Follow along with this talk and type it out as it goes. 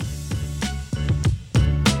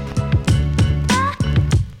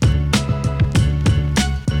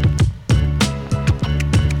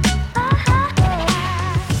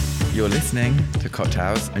listening to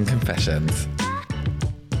Cocktails and Confessions.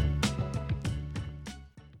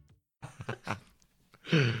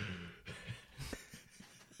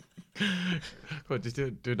 What, just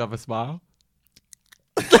do another smile?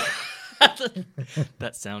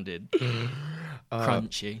 That sounded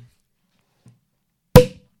crunchy.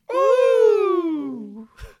 Ooh!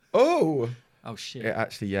 Oh! Oh, shit. It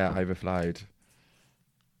actually, yeah, overflowed.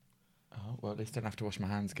 Oh, well, at least I don't have to wash my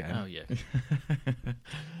hands again. Oh, yeah.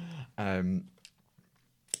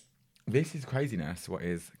 This is craziness, what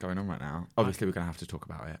is going on right now. Obviously, we're going to have to talk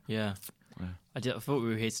about it. Yeah. Yeah. I thought we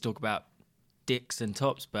were here to talk about dicks and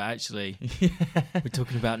tops, but actually, we're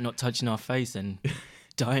talking about not touching our face and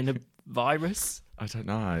dying of virus. I don't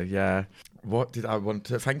know, yeah. What did I want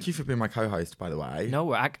to... Thank you for being my co-host, by the way. No,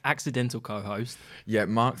 we're accidental co-host. Yeah,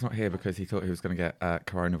 Mark's not here because he thought he was going to get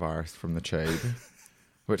coronavirus from the tube,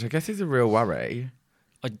 which I guess is a real worry.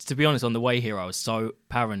 To be honest, on the way here, I was so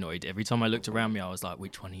paranoid. Every time I looked around me, I was like,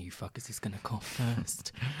 which one of you fuckers is going to cough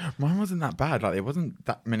first? Mine wasn't that bad. Like, there wasn't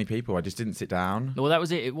that many people. I just didn't sit down. Well, that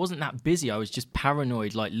was it. It wasn't that busy. I was just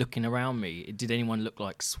paranoid, like, looking around me. Did anyone look,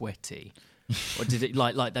 like, sweaty? Or did it,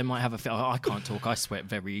 like they might have a... I can't talk. I sweat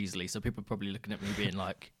very easily. So people are probably looking at me being,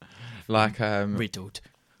 like... riddled.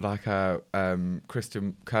 Like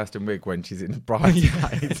Kirsten Wiig when she's in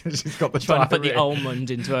Bridesmaids and she's got the Trying to put the diarrhea.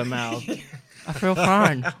 almond into her mouth. I feel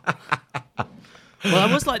fine. Well,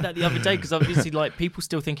 I was like that the other day because obviously, like, people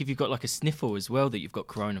still think if you've got like a sniffle as well that you've got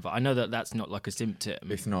coronavirus. I know that that's not like a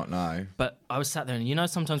symptom. It's not, no. But I was sat there, and you know,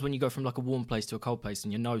 sometimes when you go from like a warm place to a cold place,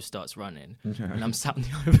 and your nose starts running, and I'm sat in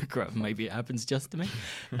the overground. Maybe it happens just to me.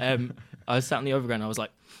 I was sat in the overground. And I was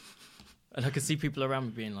like, and I could see people around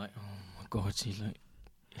me being like, "Oh my god,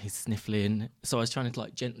 he's sniffling." So I was trying to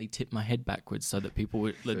like gently tip my head backwards so that people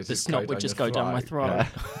would the snot would just go down my throat. Yeah.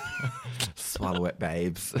 Swallow it,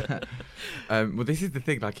 babes. Well, this is the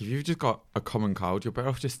thing. Like, if you've just got a common cold, you're better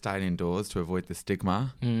off just staying indoors to avoid the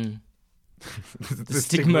stigma. The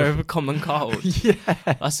stigma of a common cold. Yeah.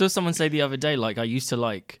 I saw someone say the other day, like, I used to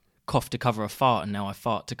like cough to cover a fart, and now I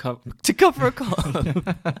fart to cover a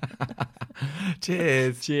cough.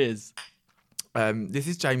 Cheers. Cheers. This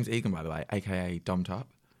is James Egan, by the way, aka Dom Top.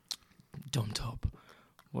 Dom Top.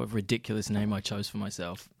 What a ridiculous name I chose for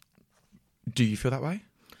myself. Do you feel that way?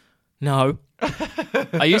 No.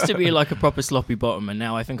 I used to be like a proper sloppy bottom, and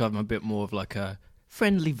now I think I'm a bit more of like a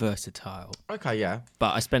friendly versatile. Okay, yeah.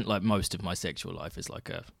 But I spent like most of my sexual life as like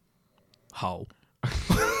a hole.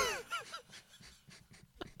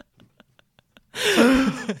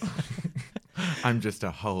 I'm just a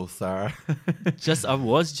hole, sir. I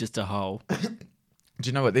was just a hole. Do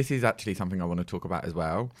you know what? This is actually something I want to talk about as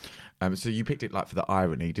well. So you picked it like for the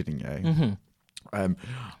irony, didn't you? Mm-hmm.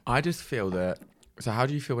 I just feel that... So how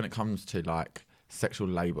do you feel when it comes to like sexual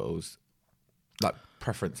labels, like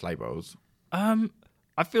preference labels? I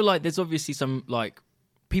feel like there's obviously some like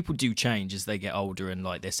people do change as they get older and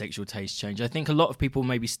like their sexual tastes change. I think a lot of people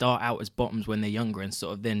maybe start out as bottoms when they're younger and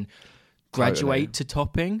sort of then graduate to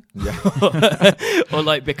topping. Yeah. Or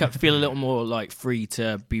like feel a little more like free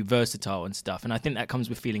to be versatile and stuff. And I think that comes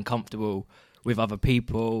with feeling comfortable with other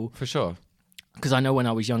people. For sure. Because I know when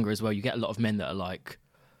I was younger as well, you get a lot of men that are like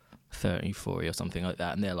 30, 40 or something like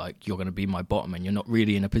that, and they're like, you're going to be my bottom, and you're not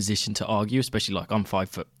really in a position to argue, especially like I'm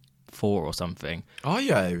 5'4" or something. Are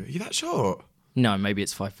you? Are you that short? No, maybe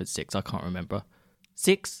it's 5'6". I can't remember.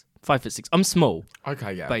 5'6". I'm small.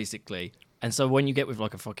 Okay, yeah. Basically. And so when you get with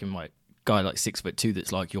like a fucking like guy like 6'2"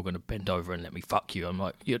 that's like, you're going to bend over and let me fuck you, I'm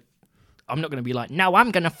like, I'm not going to be like, no,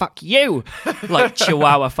 I'm going to fuck you. Like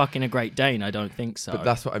Chihuahua fucking a Great Dane. I don't think so. But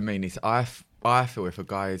that's what I mean. Is I feel if a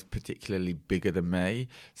guy is particularly bigger than me,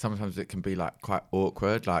 sometimes it can be like quite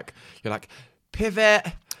awkward. Like you're like, pivot.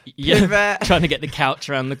 Trying to get the couch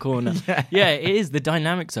around the corner. Yeah, it is. The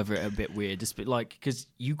dynamics of it are a bit weird. It's a bit like, because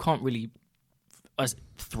you can't really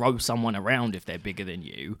throw someone around if they're bigger than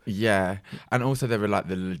you. Yeah. And also there are like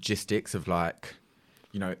the logistics of like,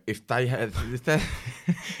 you know, if they've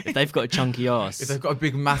got a chunky ass. If they've got a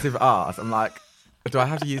big, massive ass, I'm like, do I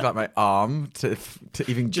have to use like my arm to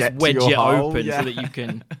even just get wedge to your it hole? open Yeah. so that you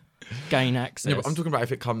can gain access? No, but I'm talking about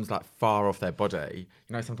if it comes like far off their body.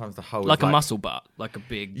 You know, sometimes the hole like is a muscle butt, like a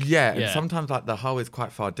big... Yeah, and sometimes like the hole is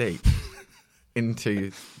quite far deep in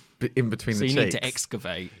between so the cheeks. So you need to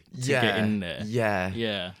excavate to get in there.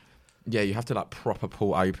 Yeah, you have to like proper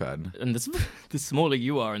pull open. And the smaller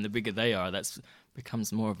you are and the bigger they are, that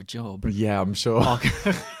becomes more of a job. Yeah, I'm sure.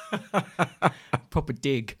 Proper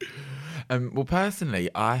dig. Well, personally,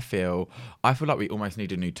 I feel like we almost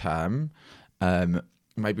need a new term.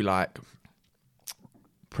 Maybe like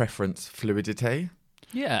preference fluidity.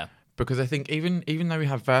 Yeah. Because I think even though we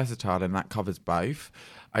have versatile and that covers both,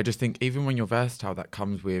 I just think even when you're versatile, that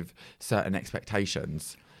comes with certain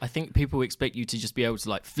expectations. I think people expect you to just be able to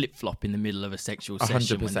like flip flop in the middle of a sexual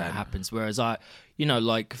session 100%. when that happens. Whereas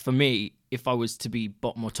like for me, if I was to be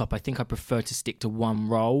bottom or top, I think I prefer to stick to one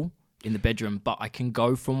role in the bedroom, but I can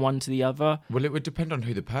go from one to the other. Well, it would depend on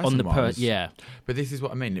who the person was. Yeah. But this is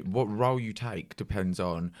what I mean. What role you take depends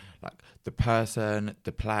on like the person,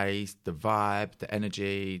 the place, the vibe, the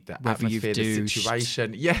energy, the Whether atmosphere, you've the douched.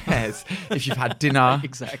 situation. Yes, if you've had dinner.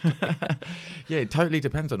 Exactly. Yeah, it totally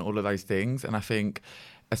depends on all of those things. And I think,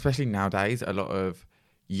 especially nowadays, a lot of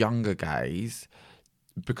younger gays,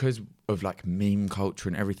 because of like meme culture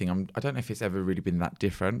and everything, I don't know if it's ever really been that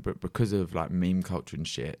different, but because of like meme culture and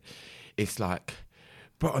shit, it's like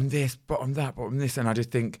bottom this, bottom that, bottom this. And I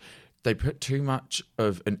just think they put too much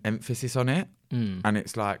of an emphasis on it. And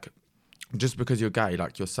it's like, just because you're gay,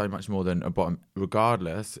 like you're so much more than a bottom,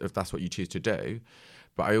 regardless if that's what you choose to do.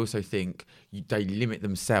 But I also think they limit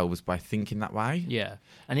themselves by thinking that way. Yeah.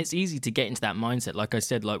 And it's easy to get into that mindset. Like I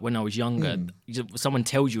said, like when I was younger, someone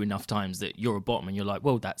tells you enough times that you're a bottom and you're like,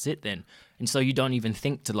 well, that's it then. And so you don't even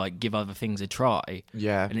think to like give other things a try.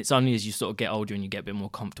 Yeah. And it's only as you sort of get older and you get a bit more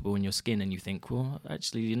comfortable in your skin and you think, well,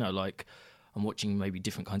 actually, you know, like I'm watching maybe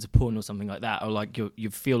different kinds of porn or something like that. Or like you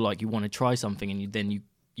feel like you want to try something and you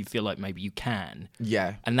feel like maybe you can.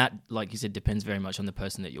 Yeah. And that, like you said, depends very much on the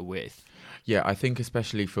person that you're with. Yeah, I think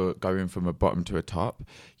especially for going from a bottom to a top,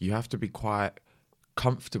 you have to be quite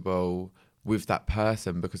comfortable with that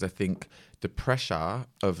person, because I think the pressure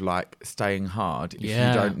of like staying hard, if you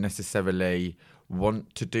don't necessarily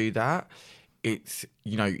want to do that, it's,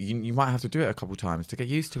 you know, you might have to do it a couple times to get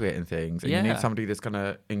used to it and things. And you need somebody that's going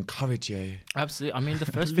to encourage you. Absolutely. I mean, the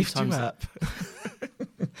first few times...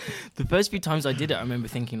 The first few times I did it, I remember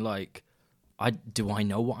thinking like, do I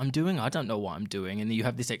know what I'm doing? I don't know what I'm doing. And then you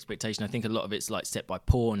have this expectation. I think a lot of it's like set by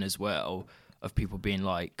porn as well, of people being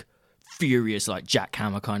like furious, like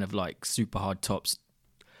jackhammer kind of like super hard tops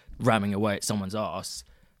ramming away at someone's ass.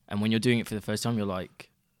 And when you're doing it for the first time, you're like,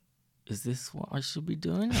 is this what I should be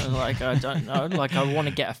doing? Or like, I don't know. Like I want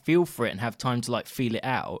to get a feel for it and have time to like feel it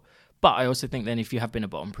out. But I also think then if you have been a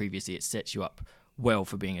bottom previously, it sets you up well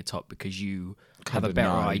for being a top, because you have a better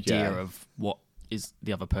idea of what is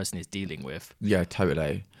the other person is dealing with. Yeah,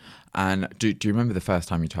 totally. And do you remember the first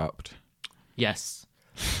time you topped? Yes.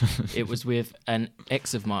 It was with an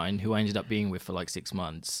ex of mine who I ended up being with for like 6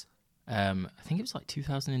 months. I think it was like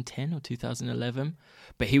 2010 or 2011.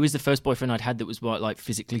 But he was the first boyfriend I'd had that was like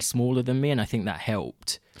physically smaller than me, and I think that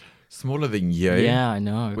helped. Smaller than you? Yeah, I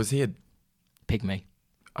know. Was he a pygmy?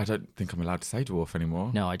 I don't think I'm allowed to say dwarf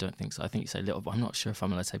anymore. No, I don't think so. I think you say little, but I'm not sure if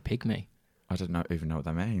I'm allowed to say pygmy. I don't even know what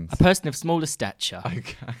that means. A person of smaller stature.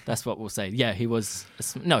 Okay. That's what we'll say. Yeah, he was...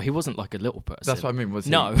 No, he wasn't like a little person. That's what I mean, was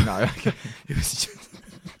he? No. No. Okay. He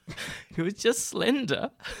was just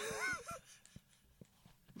slender.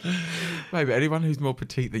 Wait, but anyone who's more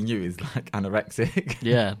petite than you is like anorexic.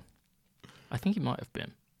 Yeah. I think he might have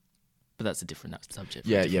been. But that's a different subject.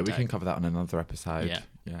 Yeah, we can cover that on another episode.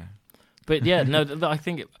 Yeah. But yeah, no, I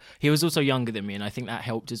think he was also younger than me, and I think that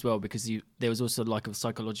helped as well, because there was also like a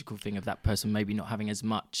psychological thing of that person maybe not having as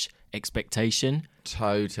much expectation.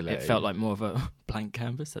 Totally. It felt like more of a blank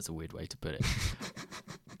canvas. That's a weird way to put it.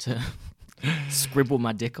 To scribble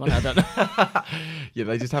my dick on, I don't know. Yeah,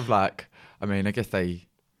 they just have like, I mean, I guess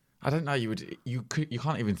I don't know. You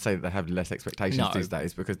can't even say that they have less expectations these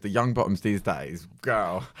days, because the young bottoms these days,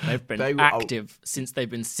 girl, they've been active since they've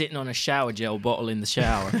been sitting on a shower gel bottle in the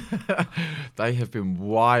shower. They have been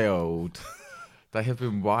wild. They have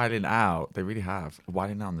been wilding out. They really have.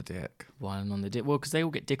 Wilding out on the dick. Wilding on the dick. Well, because they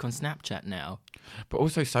all get dick on Snapchat now. But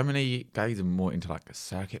also, so many gays are more into like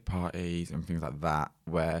circuit parties and things like that.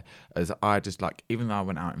 Whereas I just like, even though I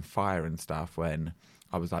went out in fire and stuff when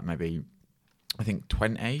I was like maybe, I think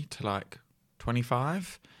 20 to like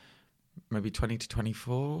 25, maybe 20 to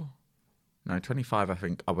 24. No, 25, I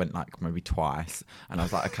think I went like maybe twice. And I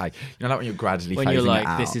was like, okay, you know, like when you're gradually when phasing you're like, it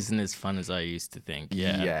out. this isn't as fun as I used to think.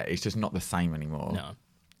 Yeah. Yeah, it's just not the same anymore.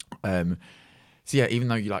 No. So yeah, even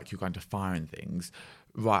though you're going to fire and things,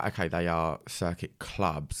 right, okay, they are circuit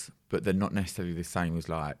clubs, but they're not necessarily the same as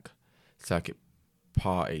like circuit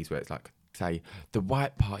parties where it's like, say, the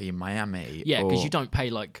white party in Miami. Yeah, because you don't pay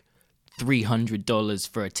like $300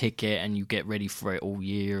 for a ticket and you get ready for it all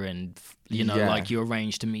year, and you know, like you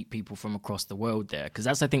arrange to meet people from across the world there, because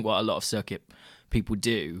that's I think what a lot of circuit people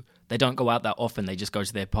do. They don't go out that often. They just go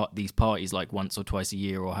to these parties like once or twice a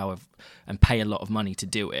year or however, and pay a lot of money to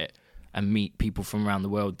do it and meet people from around the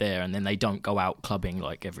world there, and then they don't go out clubbing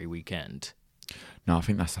like every weekend. No, I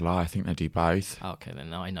think that's a lie. I think they do both. Oh, okay,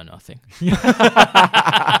 then I know nothing.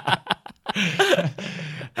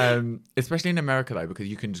 Especially in America though, because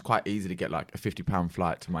you can just quite easily get like a £50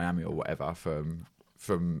 flight to Miami or whatever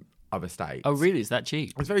from other states. Oh, really? Is that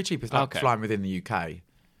cheap? It's very cheap. It's like flying within the UK,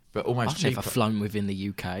 but almost I've cheaper. never flown within the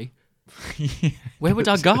UK. Where would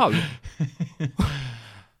I go?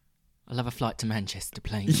 I'll have a flight to Manchester,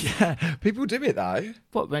 please. Yeah, people do it though.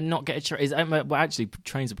 What? We're not get a train? Well, actually,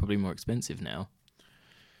 trains are probably more expensive now.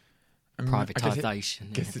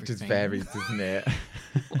 Privatisation. I guess it just varies, doesn't it?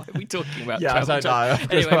 What are we talking about? Yeah, I don't know.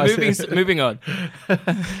 Anyway, moving on.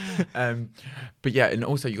 But yeah, and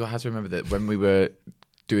also you have to remember that when we were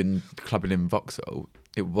doing clubbing in Vauxhall,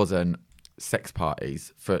 it wasn't sex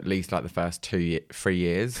parties for at least like the first 3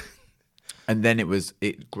 years, and then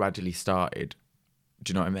it gradually started.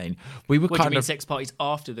 Do you know what I mean? We were What do you mean, sex parties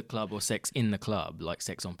after the club or sex in the club, like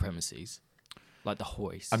sex on premises, like the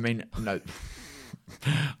hoist? I mean, no.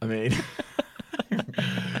 I mean,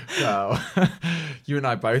 well, you and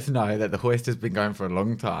I both know that the hoist has been going for a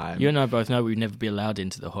long time. You and I both know we'd never be allowed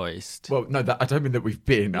into the hoist. Well, no, I don't mean that we've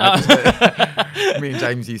been. Me and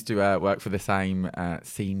James used to work for the same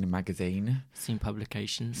Scene magazine. Scene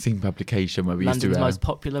publications. Scene publication where we London's used to... most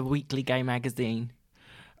popular weekly gay magazine.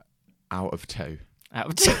 Out of two.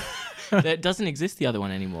 It doesn't exist, the other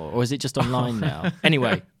one, anymore. Or is it just online now?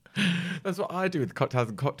 Anyway. That's what I do with Cocktails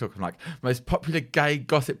and Cock Talk. I'm like, most popular gay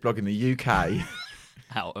gossip blog in the UK.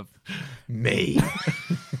 Out of me.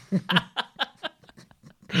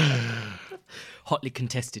 Hotly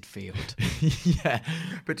contested field. Yeah.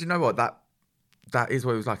 But do you know what? That is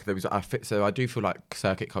what it was like. So I do feel like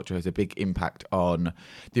circuit culture has a big impact on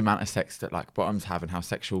the amount of sex that like bottoms have and how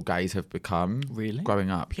sexual gays have become. Really?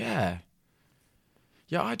 Growing up. Yeah.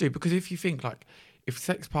 Yeah, I do. Because if you think like, if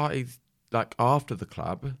sex parties like after the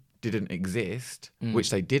club didn't exist,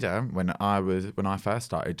 which they didn't when I first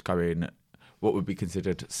started going what would be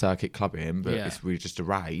considered circuit clubbing, but it's really just a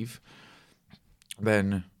rave,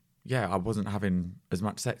 then yeah, I wasn't having as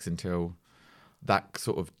much sex until that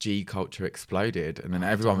sort of G culture exploded, and then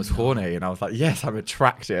everyone was horny, and I was like, yes, I'm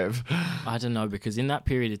attractive. I don't know, because in that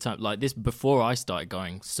period of time, like this, before I started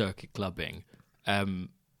going circuit clubbing,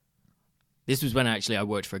 this was when actually I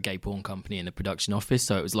worked for a gay porn company in the production office,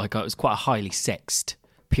 so it was like it was quite a highly sexed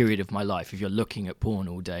period of my life. If you're looking at porn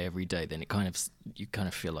all day, every day, then you kind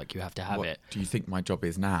of feel like you have to have it. Do you think my job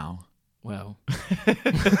is now? Well,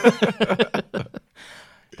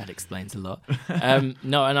 that explains a lot.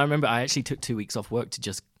 No, and I remember I actually took 2 weeks off work to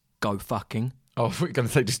just go fucking. Oh, I thought you were going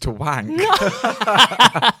to say just to wank.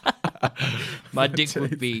 My dick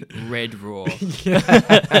would be red raw.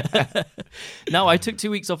 Yeah. No, I took 2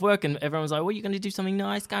 weeks off work and everyone was like, well, you going to do something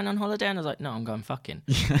nice going on holiday? And I was like, no, I'm going fucking.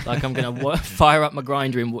 Like, I'm going to fire up my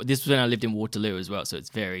grinder. This was when I lived in Waterloo as well, so it's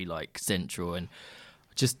very, like, central. And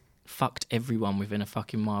just fucked everyone within a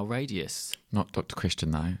fucking mile radius. Not Dr.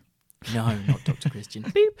 Christian, though. No, not Dr. Christian.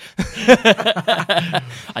 Beep.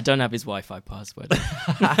 I don't have his Wi-Fi password.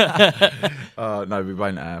 No, we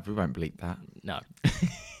won't bleep that. No.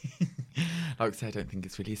 Like I say, I don't think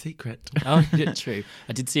it's really a secret. Oh, yeah, true.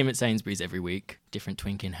 I did see him at Sainsbury's every week. Different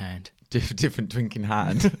twink in hand. Different twink in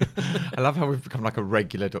hand. I love how we've become like a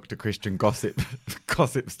regular Dr. Christian gossip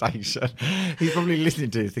station. He's probably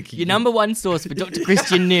listening to this thinking... Your number one source for Dr.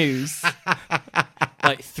 Christian news.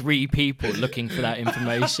 Like 3 people looking for that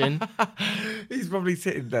information. He's probably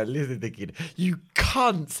sitting there listening thinking, you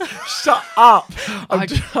cunts, shut up. I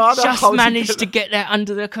just managed to get that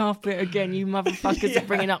under the carpet again. You motherfuckers are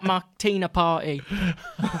bringing up my Tina party.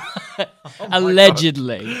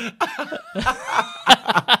 Allegedly.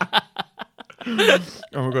 Oh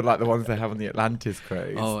my God, like the ones they have on the Atlantis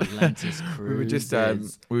cruise. Oh, Atlantis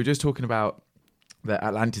cruise. We were just talking about the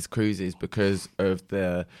Atlantis cruises because of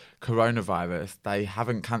the coronavirus. They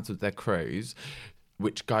haven't cancelled their cruise,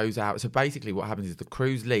 which goes out. So basically what happens is the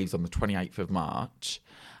cruise leaves on the 28th of March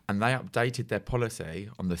and they updated their policy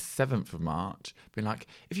on the 7th of March, being like,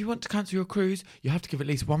 if you want to cancel your cruise, you have to give at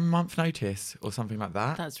least 1 month notice or something like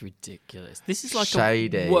that. That's ridiculous. This is like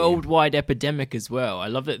Shady. A worldwide epidemic as well. I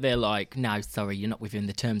love that they're like, no, sorry, you're not within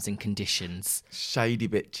the terms and conditions. Shady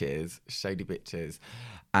bitches.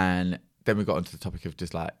 And then we got onto the topic of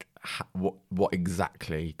just like what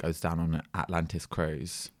exactly goes down on an Atlantis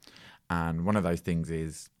cruise. And one of those things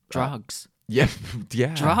is... drugs. Yeah.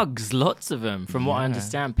 Drugs, lots of them. From what I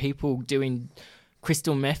understand, people doing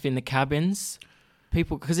crystal meth in the cabins.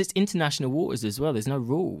 People, because it's international waters as well. There's no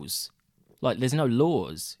rules. Like, there's no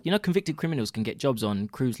laws. You know, convicted criminals can get jobs on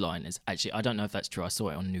cruise liners. Actually, I don't know if that's true. I saw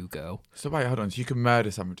it on New Girl. So wait, hold on. So you can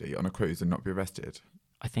murder somebody on a cruise and not be arrested?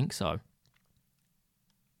 I think so.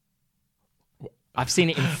 I've seen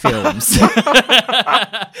it in films.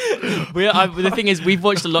 The thing is, we've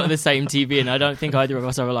watched a lot of the same TV, and I don't think either of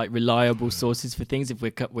us are like reliable sources for things. If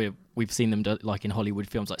we've seen them like in Hollywood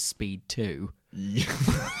films like Speed 2. Yeah.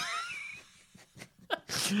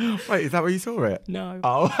 Wait, is that where you saw it? No.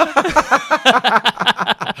 Oh. I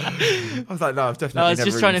was like, no, I've definitely. No, I was never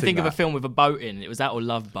just trying to even think seen of a that. film with a boat in. It was that or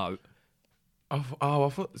Love Boat. Oh, I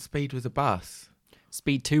thought Speed was a bus.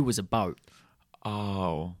 Speed 2 was a boat.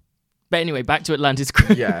 Oh. But anyway, back to Atlantis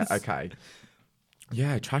Cruise. Yeah, okay.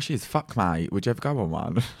 Yeah, trashy as fuck, mate. Would you ever go on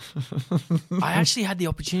one? I actually had the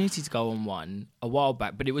opportunity to go on one a while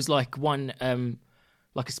back, but it was like one,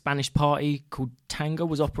 like a Spanish party called Tanga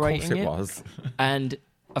was operating Of course it was. And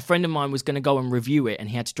a friend of mine was going to go and review it, and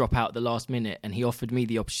he had to drop out at the last minute, and he offered me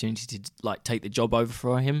the opportunity to like take the job over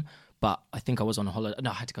for him. But I think I was on a holiday.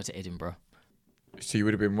 No, I had to go to Edinburgh. So you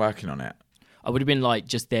would have been working on it? I would have been like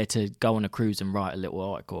just there to go on a cruise and write a little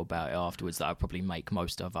article about it afterwards that I'd probably make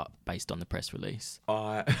most of up based on the press release.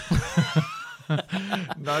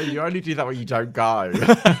 No, you only do that when you don't go.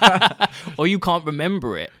 Or you can't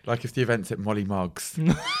remember it. Like if the event's at Molly Moggs.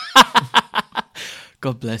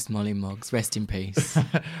 God bless Molly Moggs. Rest in peace.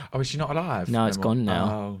 Oh, is she not alive? No, it's gone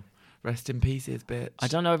now. Oh, rest in pieces, bitch. I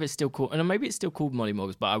don't know if it's still called... And maybe it's still called Molly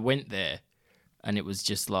Moggs, but I went there and it was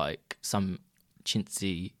just like some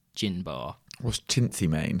chintzy gin bar. What's chintzy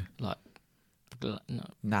mean? Like... No,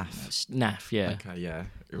 Naff. naff, yeah. Okay, yeah.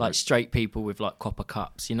 Like straight people with like copper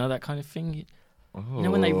cups. You know that kind of thing? You know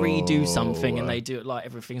when they redo something and they do it like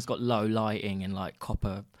everything's got low lighting and like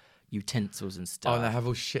copper utensils and stuff. Oh, and they have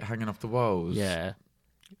all shit hanging off the walls. Yeah.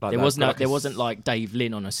 Like There wasn't like Dave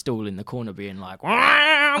Lynn on a stool in the corner being like,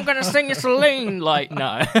 I'm going to sing you Celine. Like,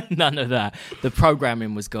 no, none of that. The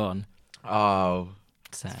programming was gone. Oh,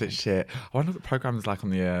 Sad. it's a bit shit. I wonder what the program's like on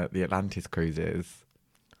the Atlantis cruises.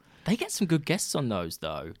 They get some good guests on those,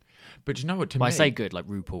 though. But do you know what? To Well, me, I say good, like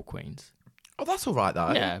RuPaul Queens. oh, that's all right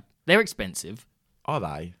though. Yeah, they're expensive, Are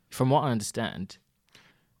they? from what I understand.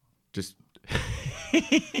 Just.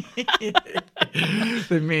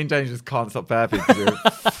 Then me and James just can't stop burping because we're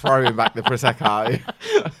throwing back the prosecco.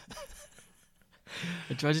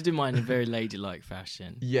 I try to do mine in a very ladylike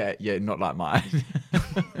fashion. Yeah, not like mine.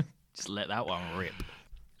 Just let that one rip.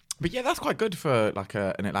 But yeah, that's quite good for like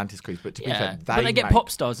an Atlantis cruise. But to be Yeah, fair, but they get make pop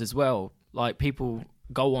stars as well. Like people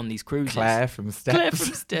go on these cruises. Claire from Steps. Claire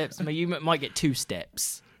from Steps. I mean, you might get 2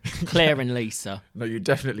 steps. Claire and Lisa. No, you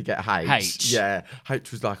definitely get H. H. Yeah,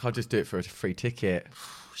 H was like, I'll just do it for a free ticket.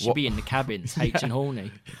 Should be in the cabins. H and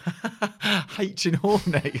Horny. H and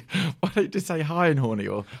horny. Why don't you just say hi and horny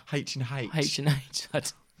or H and H? H and H.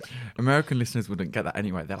 American listeners wouldn't get that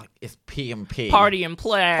anyway. They're like, it's P and P. Party and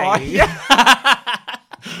play. Party.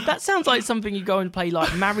 That sounds like something you go and play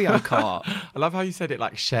like Mario Kart. I love how you said it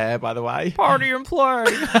like share, by the way. Party and play.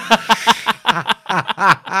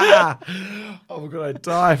 Oh my god, I'd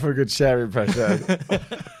die for a good share impression.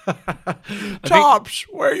 Tops,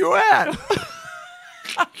 where you at?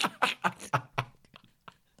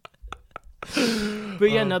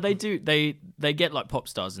 But yeah, no, they do. They get like pop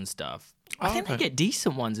stars and stuff. I think okay. they get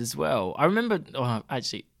decent ones as well. I remember,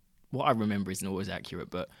 actually, what I remember isn't always accurate,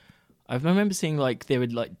 but I remember seeing like there were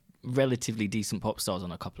like relatively decent pop stars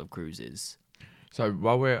on a couple of cruises. So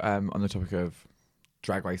while we're on the topic of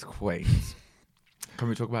Drag Race Queens, can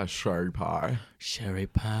we talk about Sherry Pie? Sherry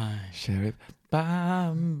Pie. Sherry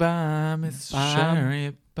Bam Bam, it's Bam.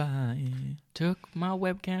 Sherry Pie. Took my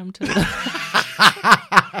webcam to the...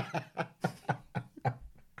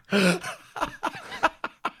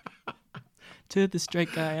 to the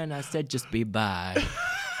straight guy and I said, just be bye.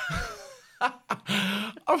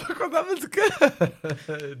 Oh my god, that was good.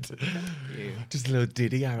 Just a little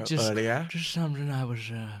ditty out earlier. Just something I was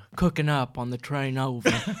cooking up on the train over.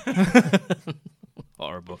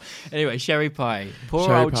 Horrible. Anyway, Sherry Pie.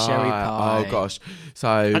 Poor old Sherry Pie. Oh gosh.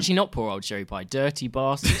 So Actually, not poor old Sherry Pie. Dirty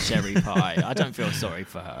bastard Sherry Pie. I don't feel sorry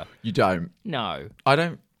for her. you don't. No.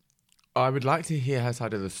 I would like to hear her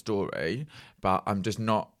side of the story, but I'm just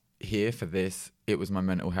not here for this. It was my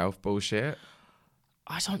mental health bullshit.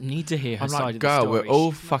 I don't need to hear her I'm side like, of girl, the story. we're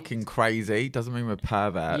all fucking crazy. Doesn't mean we're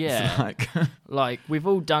perverts. Yeah. Like, Like, we've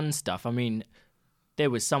all done stuff. I mean, there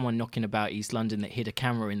was someone knocking about East London that hid a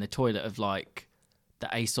camera in the toilet of, like, the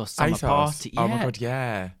ASOS summer party. Oh my Yeah. god,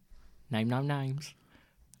 yeah. Name no names.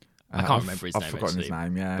 I can't remember his name, I've forgotten actually. his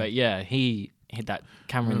name, yeah. But yeah, he hid that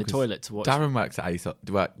camera in the 'cause toilet to watch. Darren worked at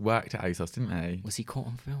ASOS, didn't he? Was he caught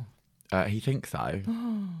on film? He thinks so.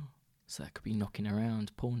 So that could be knocking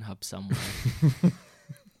around Pornhub somewhere.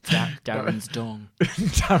 Darren's dong.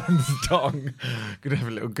 Darren's dong. Gonna have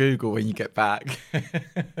a little Google when you get back.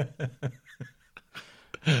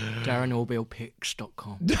 Darren's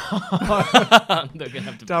DarrenOrbillPics.com. They're gonna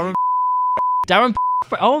have to. Darren.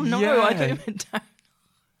 Oh no, Yeah. I don't even.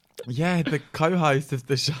 Yeah, the co-host of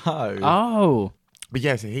the show. Oh. But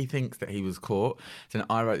yeah, so he thinks that he was caught. So then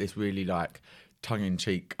I wrote this really like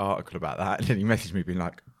tongue-in-cheek article about that, and then he messaged me being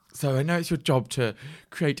like, "So I know it's your job to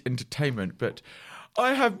create entertainment, but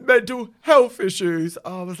I have mental health issues."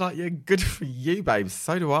 I was like, "Yeah, good for you, babe.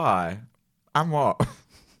 So do I." And what?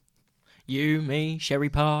 You, me, sherry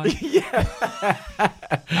pie. Yeah.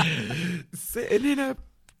 Sitting in a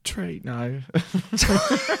tree. No.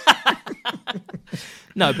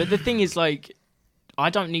 No, but the thing is, like, I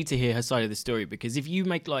don't need to hear her side of the story, because if you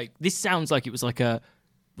make like this sounds like it was like a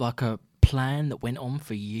plan that went on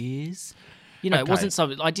for years. You know, Okay. it wasn't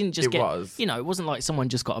something I didn't just It get. was. You know, it wasn't like someone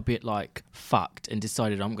just got a bit like fucked and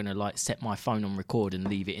decided I'm gonna like set my phone on record and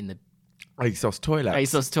leave it in the ASOS toilet.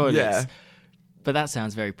 ASOS toilets. Yeah. But that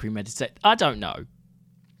sounds very premeditated. I don't know.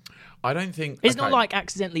 I don't think It's not okay. like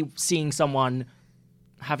accidentally seeing someone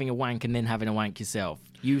having a wank and then having a wank yourself.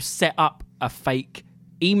 You set up a fake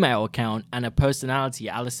email account and a personality,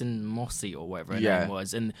 Alison Mossy or whatever her Yeah. name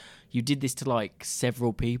was, and you did this to like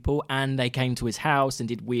several people, and they came to his house and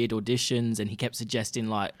did weird auditions, and he kept suggesting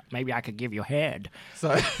like, maybe I could give you head.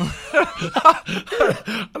 So I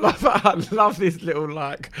love this little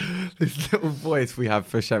voice we have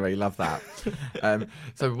for Sherry. Love that.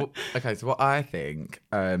 So what I think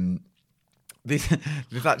this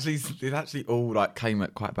actually all like came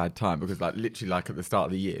at quite a bad time, because like literally like at the start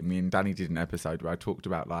of the year, me and Danny did an episode where I talked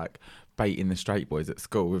about like baiting the straight boys at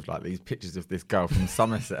school with like these pictures of this girl from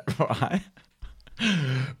Somerset, right?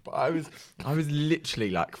 But I was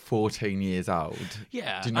literally like 14 years old.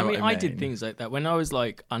 Yeah, Do you know I what mean, I I did mean? things like that when I was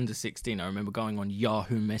like under 16. I remember going on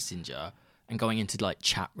Yahoo Messenger and going into like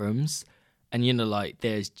chat rooms, and you know, like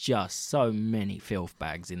there's just so many filth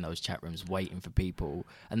bags in those chat rooms waiting for people,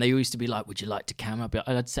 and they used to be like, "Would you like to cam up?"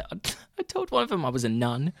 I told one of them I was a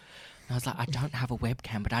nun. And I was like, "I don't have a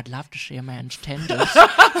webcam, but I'd love to see a man's tenders."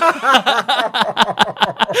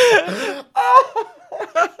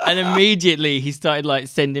 And immediately he started like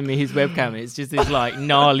sending me his webcam. It's just this like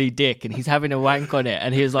gnarly dick, and he's having a wank on it.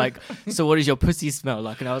 And he was like, "So what does your pussy smell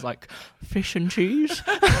like?" And I was like, "Fish and cheese."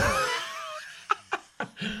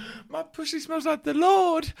 My pussy smells like the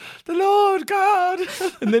Lord God.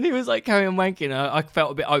 And then he was like carrying on wanking. I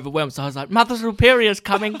felt a bit overwhelmed, so I was like, "Mother Superior's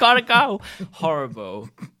coming, gotta go." Horrible.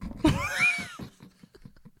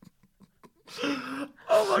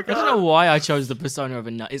 Oh my I god. don't know why I chose the persona of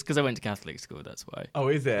a nut. It's because I went to Catholic school, that's why. Oh,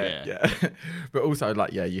 is it? Yeah. But also,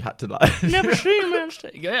 like, yeah, you had to like Never seen a man's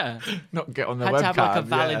Yeah. not get on the Had webcam. to have like a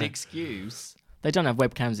valid yeah. excuse. They don't have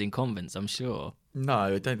webcams in convents, I'm sure. No,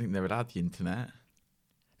 I don't think they're allowed the internet.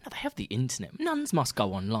 No, they have the internet. Nuns must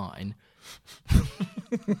go online.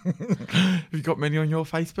 Have you got many on your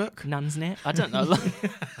Facebook? Nunsnet? I don't know.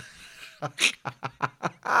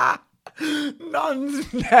 Nuns.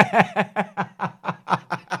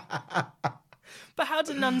 But how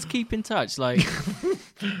do nuns keep in touch? Like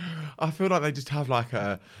I feel like they just have like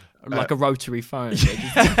a rotary phone.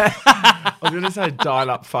 I was going to say a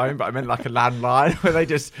dial-up phone, but I meant like a landline where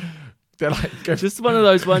they're like go, Just one of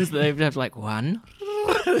those ones that they would have like 1,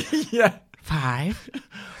 yeah, 5.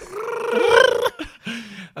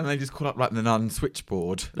 and they just call up like the nun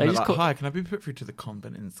switchboard. They And they're just like, call- "Hi, can I be put through to the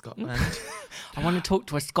convent in Scotland?" I want to talk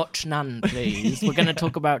to a Scotch nun, please. We're going to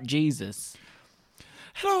talk about Jesus.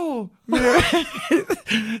 Hello, Mary.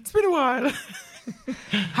 It's been a while.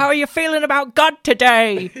 How are you feeling about God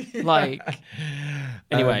today? Like,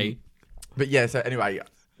 anyway. But yeah, so anyway,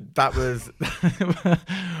 that was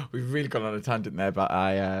we've really gone on a tangent there, but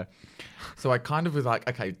I kind of was like,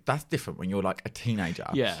 okay, that's different when you're like a teenager.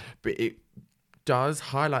 Yeah. But it does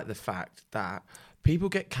highlight the fact that people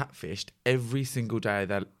get catfished every single day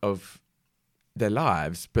of their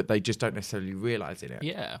lives, but they just don't necessarily realise it.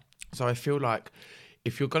 Yeah. So I feel like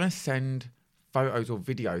if you're going to send photos or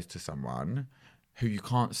videos to someone who you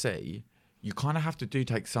can't see, you kind of have to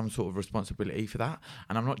take some sort of responsibility for that.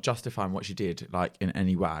 And I'm not justifying what she did, like in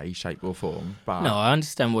any way, shape or form. But No, I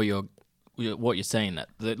understand what you're saying.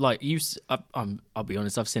 That like I'll be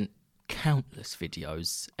honest, I've sent countless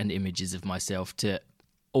videos and images of myself to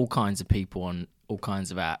all kinds of people on all kinds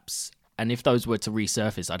of apps. And if those were to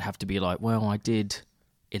resurface, I'd have to be like, well, I did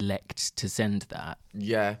elect to send that.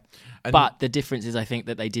 yeah. And But the difference is, I think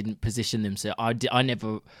that they didn't position themselves. I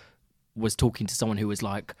never was talking to someone who was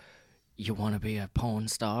like, "You want to be a porn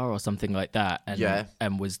star" or something like that,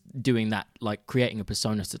 and was doing that, like creating a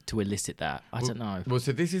persona to elicit that. I don't know. Well,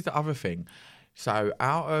 so this is the other thing. So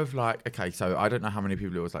out of like, okay, so I don't know how many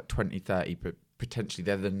people it was, like 20, 30, but potentially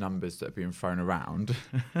they're the numbers that are being thrown around.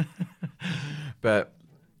 But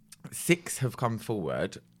 6 have come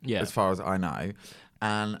forward, Yeah. as far as I know,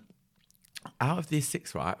 and out of these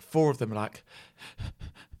 6, right, 4 of them are like,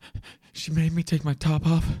 she made me take my top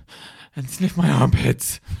off and sniff my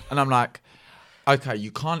armpits, and I'm like, okay,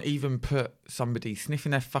 you can't even put somebody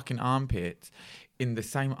sniffing their fucking armpits in the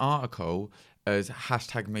same article as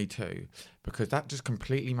 #MeToo, because that just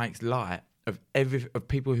completely makes light of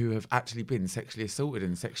people who have actually been sexually assaulted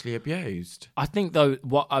and sexually abused. I think though,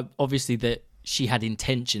 obviously that she had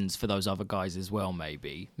intentions for those other guys as well.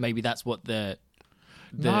 Maybe that's what the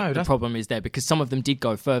problem is there, because some of them did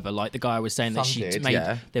go further. Like the guy was saying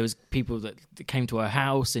that there was people that came to her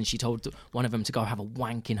house and she told one of them to go have a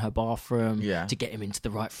wank in her bathroom to get him into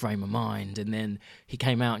the right frame of mind. And then he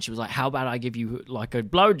came out and she was like, "How about I give you like a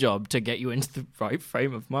blowjob to get you into the right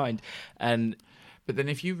frame of mind?" But then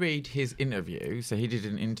if you read his interview, so he did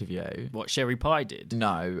an interview. What Sherry Pie did?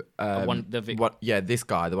 No. This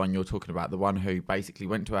guy, the one you're talking about, the one who basically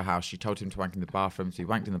went to her house, she told him to wank in the bathroom, so he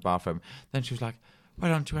wanked in the bathroom. Then she was like, "Why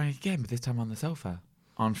don't you wank again, but this time on the sofa,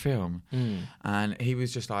 on film?" And he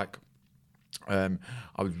was just like, I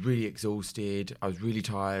was really exhausted, I was really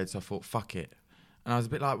tired, so I thought, fuck it. And I was a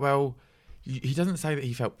bit like, well, he doesn't say that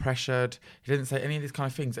he felt pressured, he doesn't say any of these kind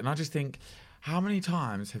of things. And I just think, how many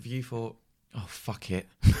times have you thought, oh, fuck it,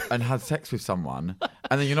 and had sex with someone,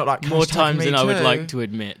 and then you're not like, more times than I would like to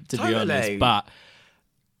admit, to be honest. But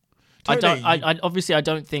totally. I obviously I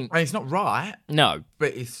don't think, and it's not right. No,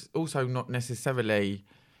 but it's also not necessarily.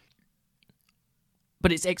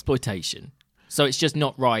 But it's exploitation, so it's just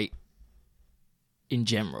not right in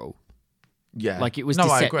general. Yeah, like it was.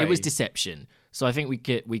 I agree. It was deception. So I think we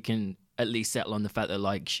can at least settle on the fact that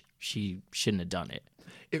like she shouldn't have done it.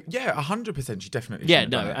 100%. She definitely. Yeah,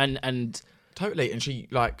 no, and. Totally, and she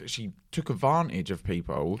took advantage of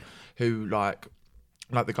people who like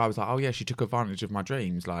the guy was like, oh yeah, she took advantage of my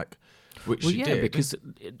dreams, like, which she did. Because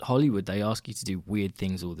in Hollywood they ask you to do weird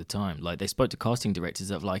things all the time. Like they spoke to casting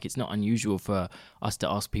directors of like, it's not unusual for us to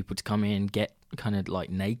ask people to come in, get kind of like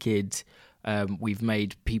naked. We've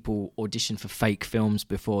made people audition for fake films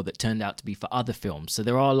before that turned out to be for other films. So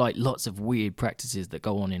there are like lots of weird practices that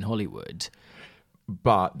go on in Hollywood.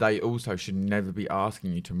 But they also should never be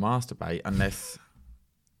asking you to masturbate unless...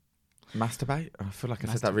 Masturbate? I feel like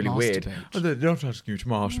I said that really weird. Oh, they're not asking you to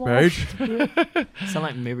masturbate. Sound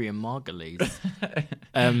like Miriam Margolyes.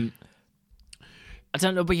 I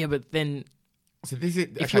don't know, but then... So this is,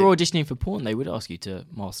 if you're auditioning for porn, they would ask you to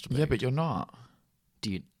masturbate. Yeah, but you're not.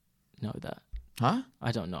 Do you know that? Huh?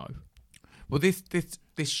 I don't know. Well, this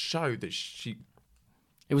show that she...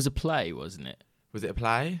 It was a play, wasn't it? Was it a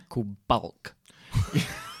play? Called Bulk.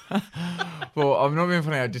 Well, I'm not being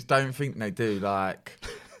funny. I just don't think they do like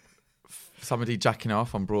somebody jacking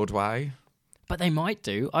off on Broadway. But they might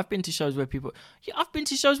do. I've been to shows where people... Yeah, I've been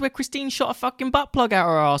to shows where Christine shot a fucking butt plug out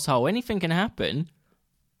her asshole. Anything can happen.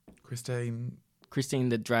 Christine,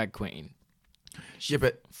 the drag queen. She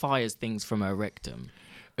but fires things from her rectum.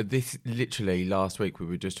 This literally last week we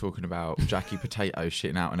were just talking about Jackie Potato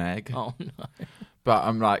shitting out an egg. Oh no! But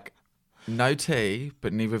I'm like, no tea,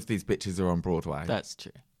 but neither of these bitches are on Broadway. That's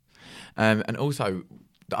true. And also,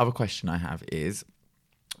 the other question I have is,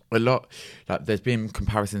 a lot, like, there's been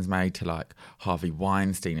comparisons made to, like, Harvey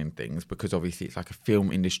Weinstein and things, because obviously it's like a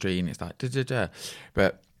film industry and it's like, da-da-da.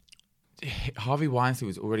 But Harvey Weinstein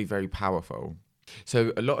was already very powerful.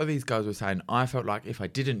 So a lot of these girls were saying, I felt like if I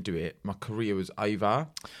didn't do it, my career was over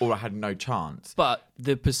or I had no chance. But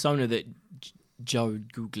the persona that Joe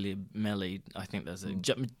Guglielmelli, I think that's it.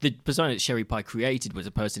 The persona that Sherry Pie created was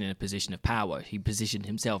a person in a position of power. He positioned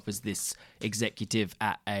himself as this executive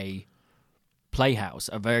at a playhouse,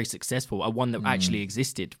 a very successful, one that actually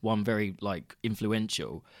existed, one very like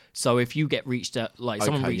influential. So if you get reached out, like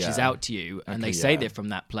someone reaches out to you and they say they're from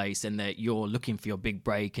that place and that you're looking for your big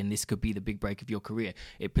break and this could be the big break of your career,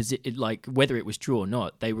 it like whether it was true or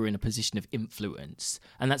not, they were in a position of influence,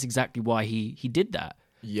 and that's exactly why he did that.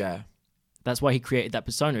 Yeah. That's why he created that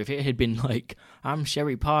persona. If it had been like, I'm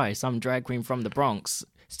Sherry Pie, some drag queen from the Bronx,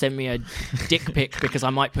 send me a dick pic because I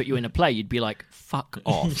might put you in a play, you'd be like, fuck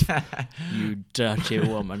off, you dirty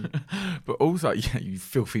woman. But also, you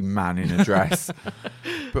filthy man in a dress.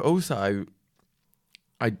 But also,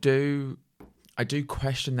 I do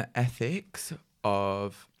question the ethics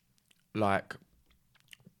of, like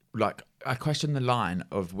I question the line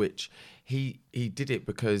of which he did it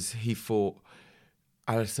because he thought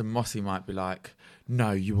Alison Mossy might be like,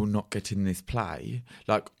 no, you will not get in this play.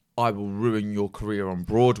 Like, I will ruin your career on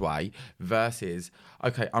Broadway versus,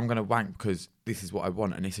 okay, I'm going to wank because this is what I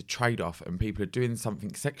want. And it's a trade-off, and people are doing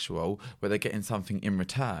something sexual where they're getting something in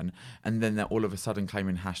return. And then they're all of a sudden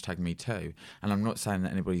claiming #MeToo. And I'm not saying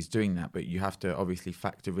that anybody's doing that, but you have to obviously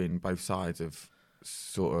factor in both sides of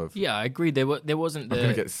sort of... Yeah, I agree. There wasn't the... I'm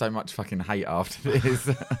going to get so much fucking hate after this.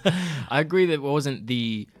 I agree that it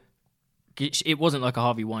wasn't like a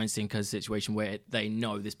Harvey Weinstein kind of situation where they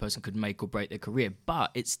know this person could make or break their career,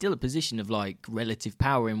 but it's still a position of like relative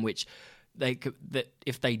power in which they could, that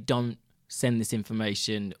if they don't send this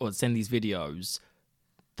information or send these videos,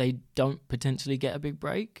 they don't potentially get a big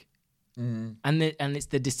break. And it's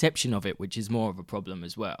the deception of it which is more of a problem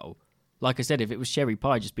as well. Like I said, if it was Sherry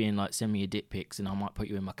Pie just being like, send me your dick pics and I might put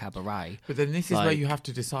you in my cabaret. But then this is where you have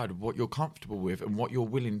to decide what you're comfortable with and what you're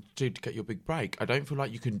willing to do to get your big break. I don't feel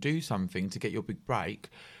like you can do something to get your big break,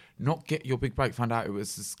 not get your big break, find out it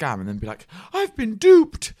was a scam, and then be like, I've been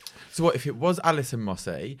duped. So what if it was Alison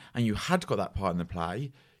Mossey and you had got that part in the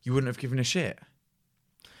play, you wouldn't have given a shit?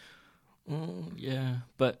 Yeah,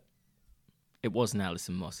 but it wasn't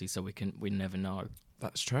Alison Mossey, so we never know.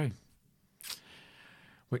 That's true.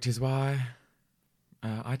 Which is why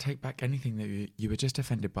I take back anything that you were just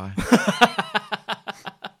offended by.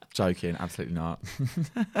 Joking, absolutely not.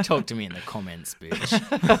 Talk to me in the comments, bitch.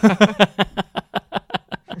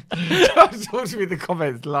 Talk to me in the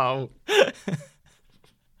comments, lol.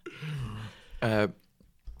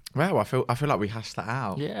 Well, I feel like we hashed that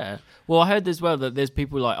out. Yeah. Well, I heard as well that there's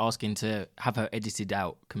people like asking to have her edited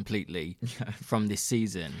out completely from this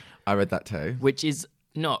season. I read that too. Which is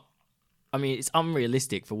not... I mean, it's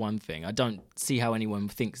unrealistic for one thing. I don't see how anyone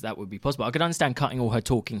thinks that would be possible. I could understand cutting all her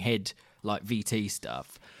talking head, like VT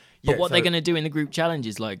stuff. But what they're going to do in the group challenge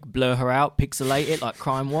is like blur her out, pixelate it like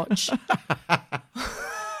Crime Watch.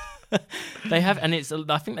 They have, and it's.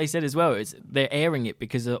 I think they said as well, they're airing it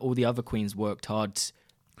because all the other queens worked hard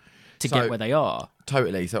to get where they are.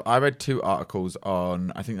 Totally. So I read 2 articles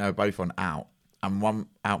on, I think they were both on Out, and one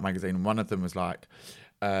Out magazine, and one of them was like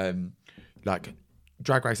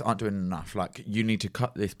Drag Race aren't doing enough. Like, you need to